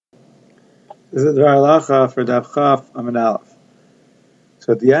This is Dvar Halacha for Daf Chaf Amud Aleph.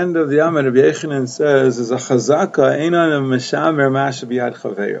 So at the end of the Amud, Rabbi Yechanan says, "Is a chazaka einan meshamer masha biyad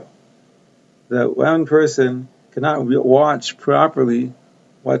chaveiro." That one person cannot watch properly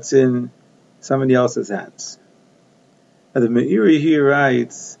what's in somebody else's hands. And the Meiri here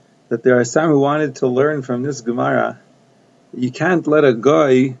writes that there are some who wanted to learn from this Gemara that you can't let a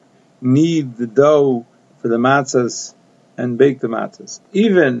guy knead the dough for the matzahs and bake the matzahs,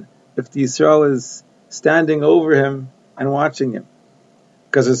 even if the Yisrael is standing over him and watching him.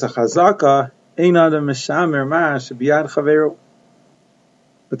 Because it's a chazaka, ein adam meshamer mash biyad chaveiro.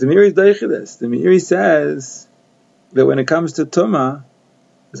 But the Meiri is daichi this. The Meiri says that when it comes to Tumah,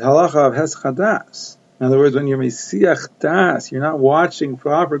 it's halacha of hes chadas. In other words, when you're mesiach das, you're not watching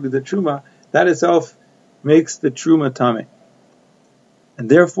properly the truma, that itself makes the truma tameh. And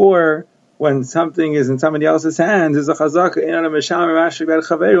therefore, when something is in somebody else's hands, is a chazaka,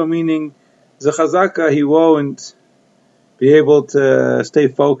 meaning is a chazaka, he won't be able to stay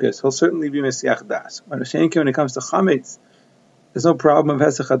focused. He'll certainly be mesiach das. When it comes to chametz, there's no problem of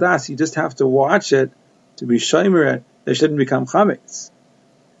hesach hadas. You just have to watch it to be shomer it. They shouldn't become chametz.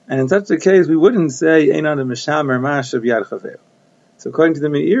 And in such a case, we wouldn't say ein adam mishamer masha b'yad chaveiro. So according to the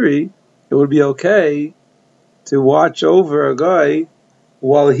Meiri, it would be okay to watch over a guy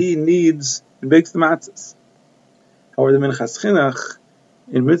while he kneads and bakes the matzahs. However, the Minchas Chinuch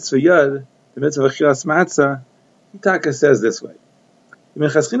in Mitzvah Yud, the Mitzvah Achilas Matzah, Hitaka says this way. The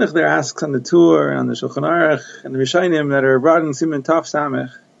Minchas Chinuch there asks on the Tur, on the Shulchan Aruch, and the Rishayim that are brought in Siman Tov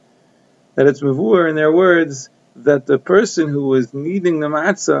Samech, that it's mevur in their words that the person who is kneading the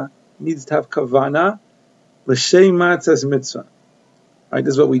matzah needs to have kavana l'shem matzahs mitzvah. Right,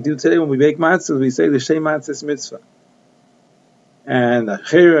 this is what we do today when we bake matzahs. We say l'shem matzahs mitzvah. And the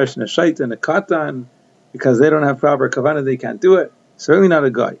cheresh and the shaita and the katan, because they don't have proper kavanah, they can't do it. Certainly not a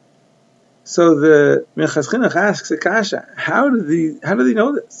guy. So the Minchas Chinuch asks Akasha, how do they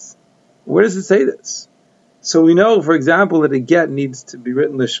know this? Where does it say this? So we know, for example, that a get needs to be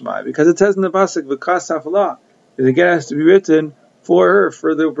written lishma, because it says in the pasuk v'kas haflah that the get has to be written for her,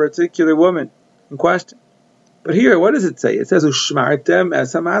 for the particular woman in question. But here, what does it say? It says ushmartem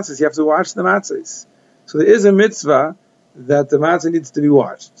es hamatzos. You have to watch the matzos. So there is a mitzvah that the matzah needs to be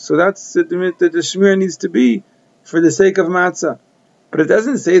watched. So that's the shmir needs to be for the sake of matzah. But it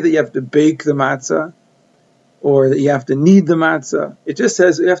doesn't say that you have to bake the matzah or that you have to knead the matzah. It just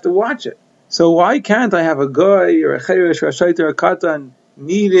says you have to watch it. So why can't I have a guy or a cheresh or a shaita or a katan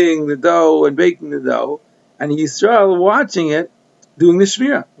kneading the dough and baking the dough and Yisrael watching it doing the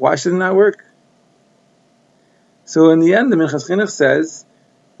shmira? Why shouldn't that work? So in the end, the Minchas Chinuch says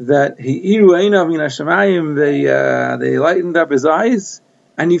that he they lightened up his eyes,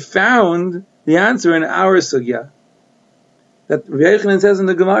 and he found the answer in our sugya. That Rabbi Yechanan says in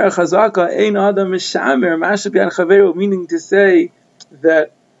the Gemara, Chazaka ein adam mishamer masha b'yad chaveiro, meaning to say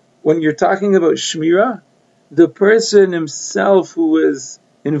that when you're talking about shmira, the person himself who is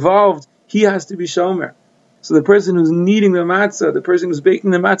involved, he has to be shomer. So the person who's kneading the matzah, the person who's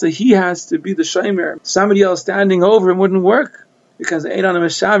baking the matzah, he has to be the shomer. Somebody else standing over him wouldn't work, because ein adam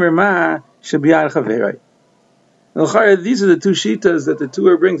mishamer ma b'yad chaveiro. These are the two shitas that the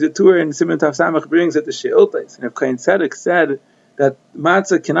Tur brings. The Tur in Siman Tov Samach brings at the Sheiltais. And if Kohen Tzedek said that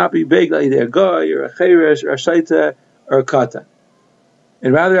matzah cannot be baked by either a goy or a cheresh or a shaita or a katan, it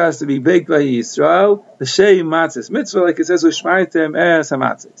rather has to be baked by Yisrael, the shem matzahs mitzvah, like it says, ushmartem es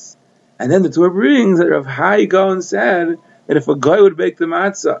hamatzahs. And then the Tur brings that Rav Hai Gaon said that if a guy would bake the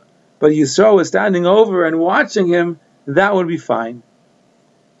matzah, but Yisrael was standing over and watching him, that would be fine.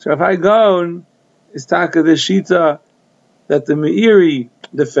 So Rav Hai Gaon is taka the shita that the Meiri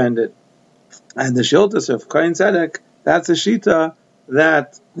defended, and the shiltas of Kohen Tzedek, that's a shita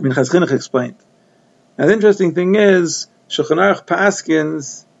that the Minchas Chinuch explained. Now the interesting thing is, Shulchan Aruch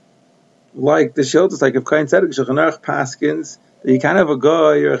paskins, like the shiltas, like of Kohen Tzedek, Shulchan Aruch paskins that you can't have a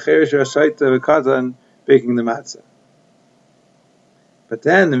guy or a cheresh or a shaita or a katan baking the matzah. But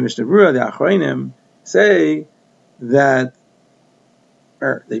then the Mishnah Berurah, the Achronim, say that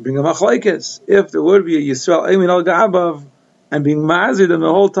they bring a machlokes. If there would be a Yisrael Eimin al Gabav and being mazir them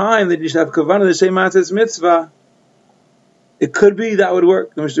the whole time that you should have kavanah the shem matzahs mitzvah, it could be that would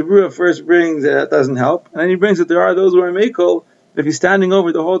work. The Mishnah Berurah first brings that doesn't help, and then he brings that there are those who are mekel that if he's standing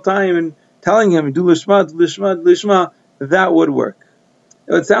over the whole time and telling him do lishma, do lishma, do lishma, that would work.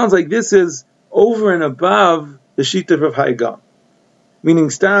 Now, it sounds like this is over and above the shita of Rav Hai Gaon,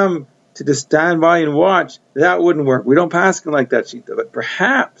 meaning stam. To just stand by and watch, that wouldn't work. We don't pass him like that shita. But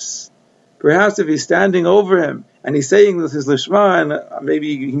perhaps if he's standing over him and he's saying this is lishma, and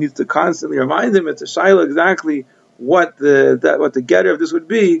maybe he needs to constantly remind him, it's a shaila exactly what the getter of this would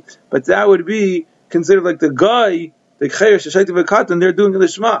be, but that would be considered like the guy, the Chayyar Shashayta V'Katan, they're doing the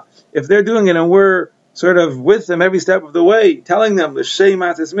Shema. If they're doing it and we're sort of with them every step of the way, telling them the Shei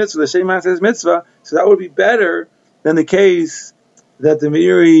Matzes Mitzvah, so that would be better than the case that the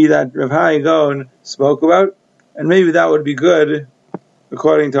Meiri, that Rav Hai Gaon spoke about, and maybe that would be good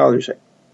according to Al Rishai.